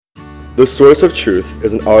The Source of Truth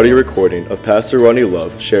is an audio recording of Pastor Ronnie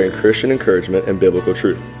Love sharing Christian encouragement and biblical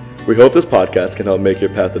truth. We hope this podcast can help make your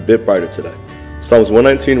path a bit brighter today. Psalms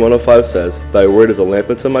 119:105 says, "Thy word is a lamp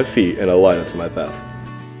unto my feet and a light unto my path."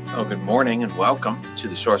 Oh, good morning and welcome to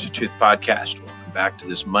the Source of Truth podcast. Welcome back to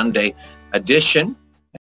this Monday edition.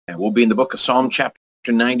 And we'll be in the book of Psalm chapter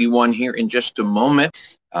 91 here in just a moment.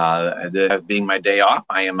 Being my day off,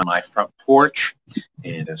 I am on my front porch.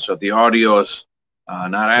 And so the audio is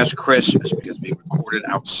not as crisp because it's being recorded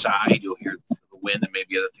outside. You'll hear the wind and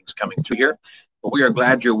maybe other things coming through here. But we are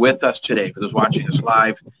glad you're with us today. For those watching us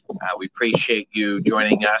live, we appreciate you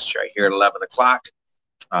joining us right here at 11 o'clock.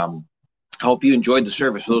 I hope you enjoyed the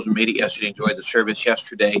service. For those who made it yesterday, enjoyed the service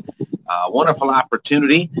yesterday. Wonderful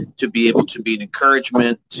opportunity to be able to be an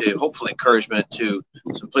encouragement to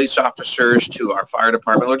some police officers, to our fire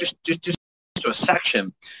department, or just to a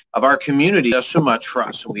section of our community does so much for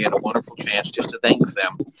us. And we had a wonderful chance just to thank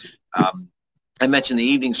them. I mentioned the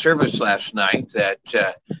evening service last night that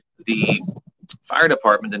the fire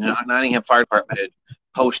department, the Nottingham Fire Department, had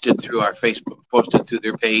posted through our Facebook, posted through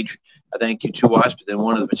their page, a thank you to us, but then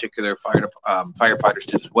one of the particular firefighters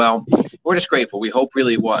did as well. We're just grateful. We hope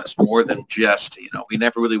really it was more than just, we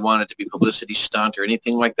never really wanted to be publicity stunt or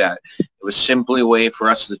anything like that. It was simply a way for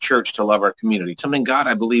us as a church to love our community. Something God,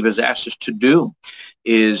 I believe, has asked us to do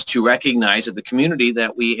is to recognize that the community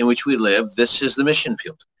in which we live, this is the mission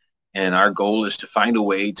field. And our goal is to find a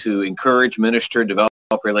way to encourage, minister, develop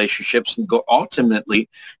relationships, and go ultimately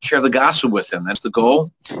share the gospel with them. That's the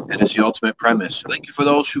goal, and it's the ultimate premise. Thank you for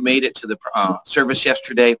those who made it to the service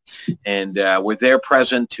yesterday and were there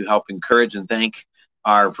present to help encourage and thank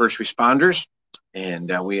our first responders.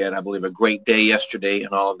 And we had, I believe, a great day yesterday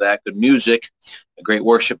and all of that. Good music, a great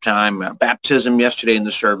worship time, baptism yesterday in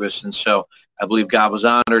the service. And so I believe God was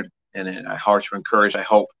honored and our hearts were encouraged. I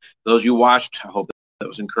hope those you watched, I hope that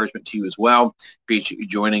was encouragement to you as well. Appreciate you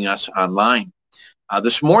joining us online.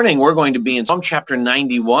 This morning, we're going to be in Psalm chapter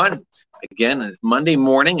 91. Again, it's Monday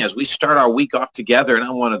morning as we start our week off together, and I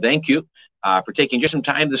want to thank you for taking just some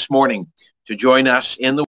time this morning to join us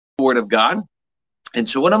in the Word of God. And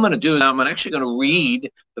so what I'm going to do is I'm actually going to read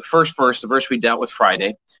the first verse, the verse we dealt with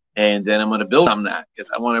Friday, and then I'm going to build on that because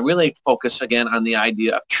I want to really focus again on the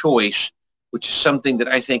idea of choice, which is something that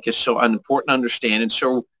I think is so important to understand and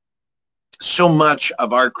so much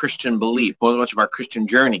of our Christian belief, so much of our Christian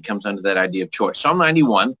journey comes under that idea of choice. Psalm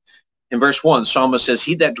 91, in verse 1, the psalmist says,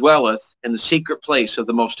 "He that dwelleth in the secret place of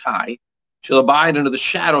the Most High shall abide under the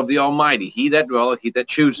shadow of the Almighty. He that dwelleth, he that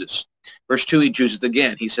chooses." Verse 2, he chooses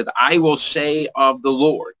again. He said, "I will say of the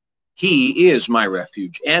Lord, he is my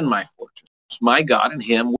refuge and my fortress. My God, in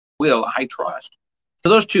him will I trust." So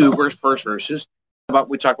those two first verses,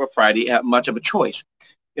 we talked about Friday, have much of a choice.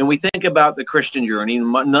 And we think about the Christian journey,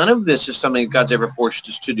 none of this is something that God's ever forced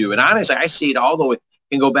us to do. And honestly, I see it all the way,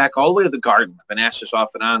 can go back all the way to the garden. I've been asked this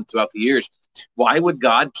off and on throughout the years. Why would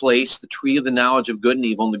God place the tree of the knowledge of good and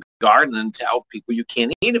evil in the garden and tell people you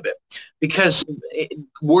can't eat of it? Because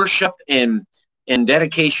worship and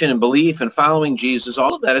dedication and belief and following Jesus,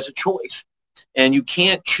 all of that is a choice. And you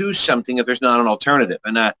can't choose something if there's not an alternative.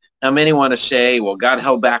 And now many want to say, well, God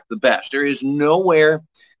held back the best. There is nowhere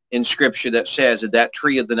in Scripture that says that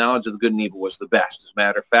tree of the knowledge of the good and evil was the best. As a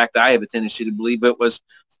matter of fact, I have a tendency to believe it was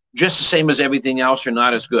just the same as everything else or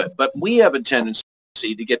not as good. But we have a tendency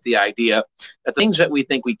to get the idea that the things that we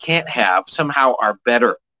think we can't have somehow are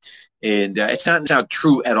better. And it's not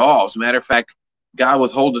true at all. As a matter of fact, God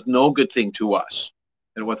withholdeth no good thing to us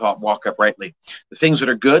and walk uprightly. The things that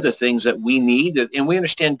are good, the things that we need, and we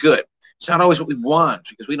understand good. It's not always what we want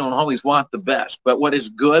because we don't always want the best. But what is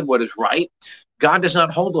good, what is right, God does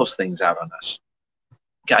not hold those things out on us.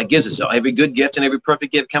 God gives us every good gift and every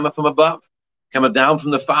perfect gift cometh from above, cometh down from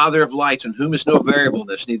the Father of lights, in whom is no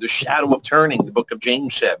variableness, neither shadow of turning, the book of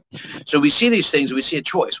James said. So we see these things, and we see a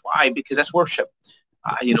choice. Why? Because that's worship.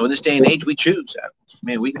 In this day and age, we choose.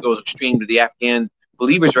 We can go extreme to the Afghan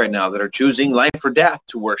believers right now that are choosing life or death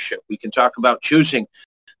to worship. We can talk about choosing.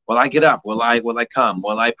 Will I get up? Will I come?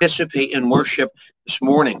 Will I participate in worship this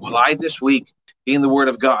morning? Will I this week be in the Word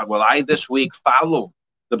of God? Will I this week follow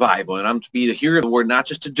the Bible? And I'm to be a hearer of the Word, not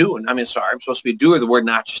just to do it. I'm supposed to be a doer of the Word,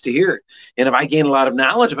 not just to hear it. And if I gain a lot of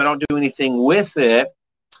knowledge, if I don't do anything with it,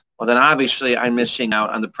 well, then obviously I'm missing out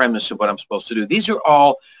on the premise of what I'm supposed to do. These are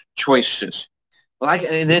all choices. Like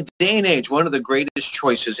in that day and age, one of the greatest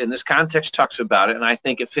choices, and this context talks about it, and I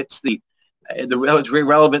think it fits it's very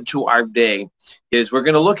relevant to our day, is we're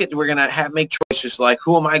going to make choices like,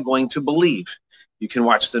 who am I going to believe? You can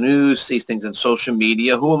watch the news, see things on social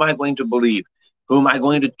media. Who am I going to believe? Who am I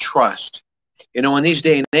going to trust? You know, in these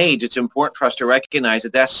day and age, it's important for us to recognize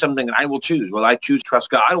that that's something that I will choose. Will I choose to trust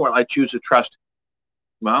God, or will I choose to trust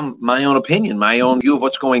my own opinion, my own view of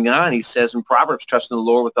what's going on? He says in Proverbs, trust in the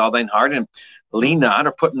Lord with all thine heart and lean not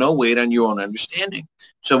or put no weight on your own understanding.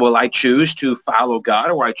 So will I choose to follow God,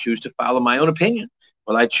 or will I choose to follow my own opinion?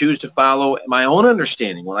 Will I choose to follow my own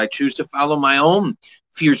understanding? Will I choose to follow my own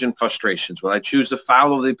fears and frustrations? Will I choose to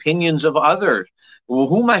follow the opinions of others? Well,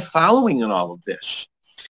 who am I following in all of this?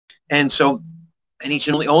 And so, and each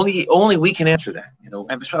and only we can answer that. You know,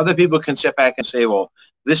 other people can sit back and say, well,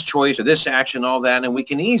 this choice or this action, all that, and we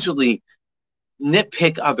can easily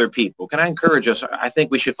nitpick other people. Can I encourage us? I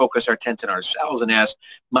think we should focus our attention on ourselves and ask,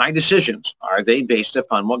 my decisions, are they based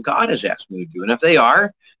upon what God has asked me to do? And if they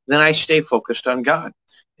are, then I stay focused on God.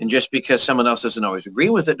 And just because someone else doesn't always agree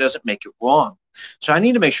with it doesn't make it wrong. So I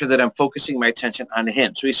need to make sure that I'm focusing my attention on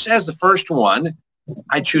him. So he says the first one,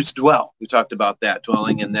 I choose to dwell. We talked about that,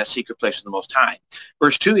 dwelling in that secret place of the Most High.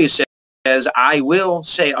 Verse 2, he says, I will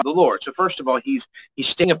say of the Lord. So first of all, he's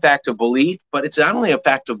stating a fact of belief, but it's not only a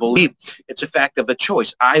fact of belief, it's a fact of a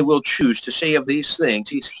choice. I will choose to say of these things,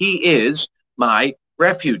 he is my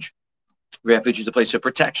refuge. Refuge is a place of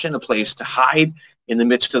protection, a place to hide in the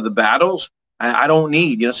midst of the battles. I don't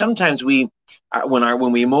need, you know, sometimes when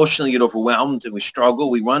we emotionally get overwhelmed and we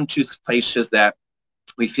struggle, we run to places that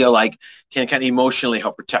we feel like can kind of emotionally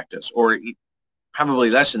help protect us, or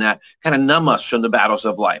probably less than that, kind of numb us from the battles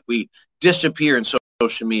of life. We disappear in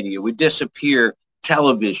social media. We disappear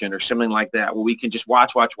television or something like that, where we can just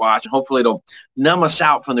watch, and hopefully it'll numb us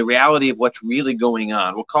out from the reality of what's really going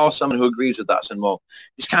on. We'll call someone who agrees with us, and we'll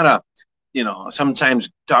just kind of, you know, sometimes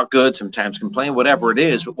talk good, sometimes complain, whatever it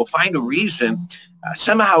is, but we'll find a reason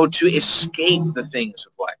somehow to escape the things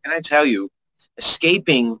of life. And I tell you,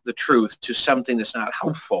 escaping the truth to something that's not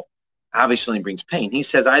helpful obviously brings pain. He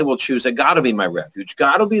says, I will choose that God will be my refuge.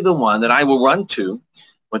 God will be the one that I will run to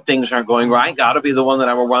when things aren't going right. God will be the one that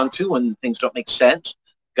I will run to when things don't make sense.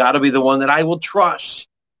 God will be the one that I will trust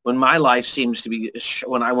when my life seems to be,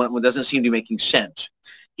 when it doesn't seem to be making sense.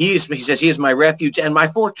 He says, he is my refuge and my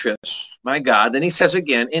fortress, my God. Then he says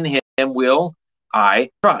again, in him will I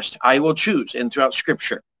trust. I will choose. And throughout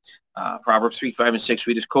Scripture, Proverbs 3, 5, and 6,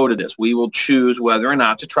 we just quoted this. We will choose whether or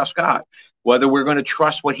not to trust God, whether we're going to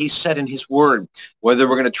trust what he said in his word, whether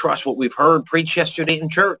we're going to trust what we've heard preached yesterday in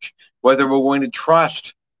church, whether we're going to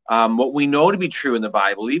trust what we know to be true in the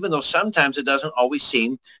Bible, even though sometimes it doesn't always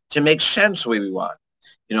seem to make sense the way we want.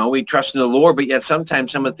 You know, we trust in the Lord, but yet sometimes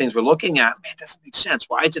some of the things we're looking at, man, it doesn't make sense.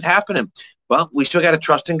 Why is it happening? Well, we still got to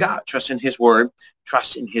trust in God, trust in his word,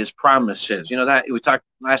 trust in his promises. You know, that we talked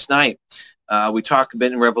last night. We talked a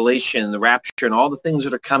bit in Revelation, the rapture, and all the things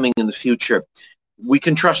that are coming in the future. We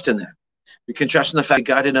can trust in that. We can trust in the fact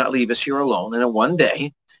that God did not leave us here alone, and that one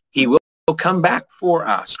day he will come back for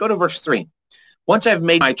us. Go to verse 3. Once I've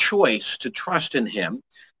made my choice to trust in him,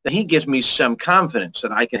 then he gives me some confidence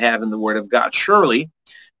that I can have in the word of God. Surely,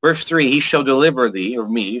 verse 3, he shall deliver thee, or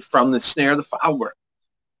me, from the snare of the fowler,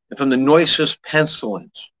 and from the noisome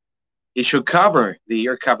pestilence. He shall cover thee,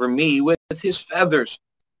 or cover me, with his feathers,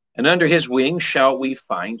 and under his wings shall we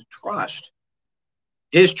find trust.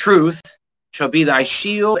 His truth shall be thy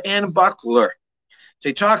shield and buckler. So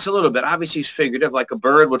he talks a little bit, obviously he's figurative, like a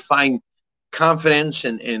bird would find confidence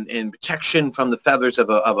and protection from the feathers of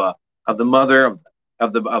the mother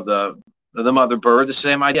bird. The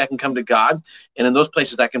same idea, I can come to God, and in those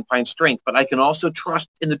places I can find strength, but I can also trust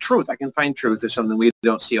in the truth. I can find truth. There's something we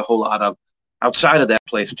don't see a whole lot of outside of that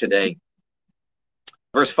place today.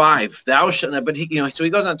 Verse 5, thou shalt, but he, you know, so he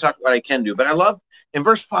goes on to talk what I can do. But I love in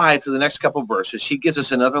verse 5 to the next couple of verses, he gives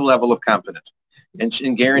us another level of confidence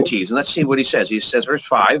and guarantees. And let's see what he says. He says, verse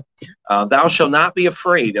 5, thou shalt not be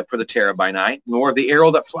afraid for the terror by night, nor of the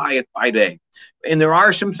arrow that flieth by day. And there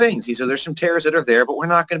are some things. He says there's some terrors that are there, but we're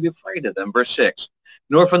not going to be afraid of them. Verse 6,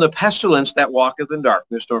 nor from the pestilence that walketh in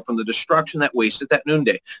darkness, nor from the destruction that wasteth at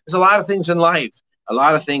noonday. There's a lot of things in life. A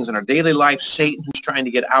lot of things in our daily life, Satan who's trying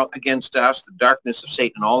to get out against us, the darkness of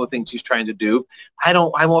Satan, all the things he's trying to do. I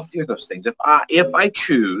won't fear those things. If I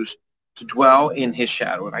choose to dwell in his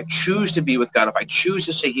shadow, if I choose to be with God, if I choose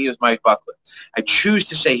to say he is my buckler, I choose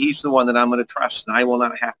to say he's the one that I'm going to trust, and I will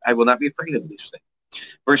not be afraid of these things.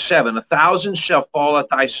 Verse 7, 1,000 shall fall at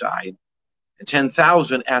thy side, and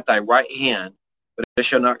 10,000 at thy right hand, but it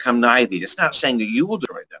shall not come nigh thee. It's not saying that you will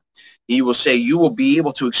destroy them. He will say you will be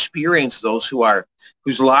able to experience those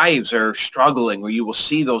whose lives are struggling, or you will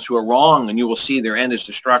see those who are wrong, and you will see their end is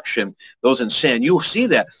destruction, those in sin. You will see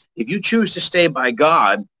that. If you choose to stay by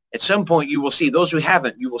God, at some point you will see those who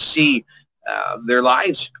haven't. You will see their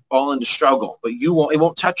lives fall into struggle, but it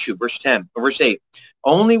won't touch you. Verse 8,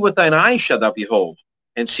 only with thine eyes shalt thou behold,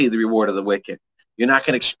 and see the reward of the wicked. You're not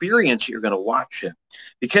going to experience it. You're going to watch it.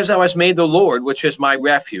 Because thou hast made the Lord, which is my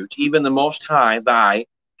refuge, even the Most High, thy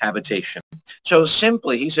habitation. So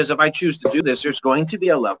simply, he says, if I choose to do this, there's going to be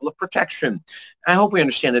a level of protection. I hope we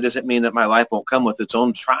understand that doesn't mean that my life won't come with its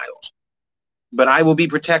own trials. But I will be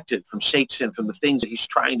protected from Satan, from the things that he's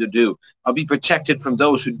trying to do. I'll be protected from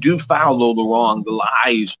those who do follow the wrong, the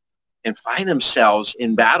lies, and find themselves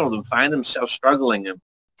in battle and find themselves struggling. And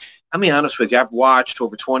I'll be honest with you, I've watched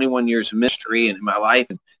over 21 years of ministry and in my life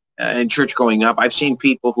and church growing up. I've seen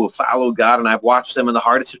people who have followed God, and I've watched them in the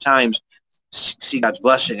hardest of times see God's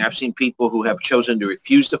blessing. I've seen people who have chosen to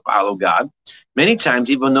refuse to follow God, many times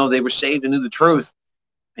even though they were saved and knew the truth.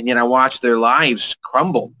 And yet I watched their lives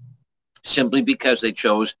crumble simply because they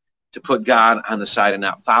chose to put God on the side and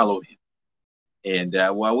not follow him. And,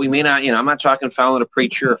 well, we may not, I'm not talking following a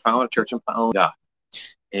preacher or following a church. I'm following God.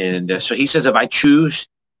 And so he says, if I choose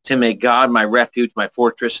to make God my refuge, my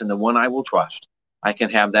fortress, and the one I will trust, I can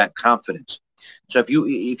have that confidence. So if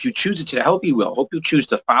you choose it today, I hope you will. I hope you'll choose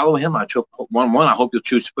to follow him. I hope you'll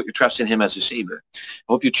choose to put your trust in him as a Savior. I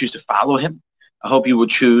hope you choose to follow him. I hope you will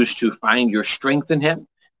choose to find your strength in him.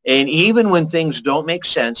 And even when things don't make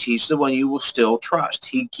sense, he's the one you will still trust.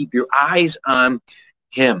 Keep your eyes on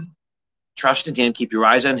him. Trust in him. Keep your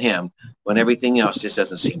eyes on him when everything else just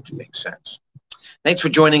doesn't seem to make sense. Thanks for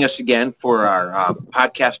joining us again for our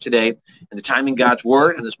podcast today and the Time in God's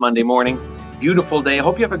Word on this Monday morning. Beautiful day. I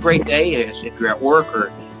hope you have a great day if you're at work or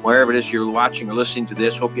wherever it is you're watching or listening to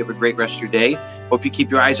this. Hope you have a great rest of your day. Hope you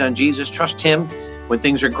keep your eyes on Jesus. Trust him when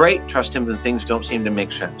things are great. Trust him when things don't seem to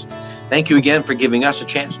make sense. Thank you again for giving us a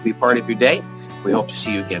chance to be part of your day. We hope to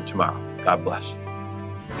see you again tomorrow. God bless.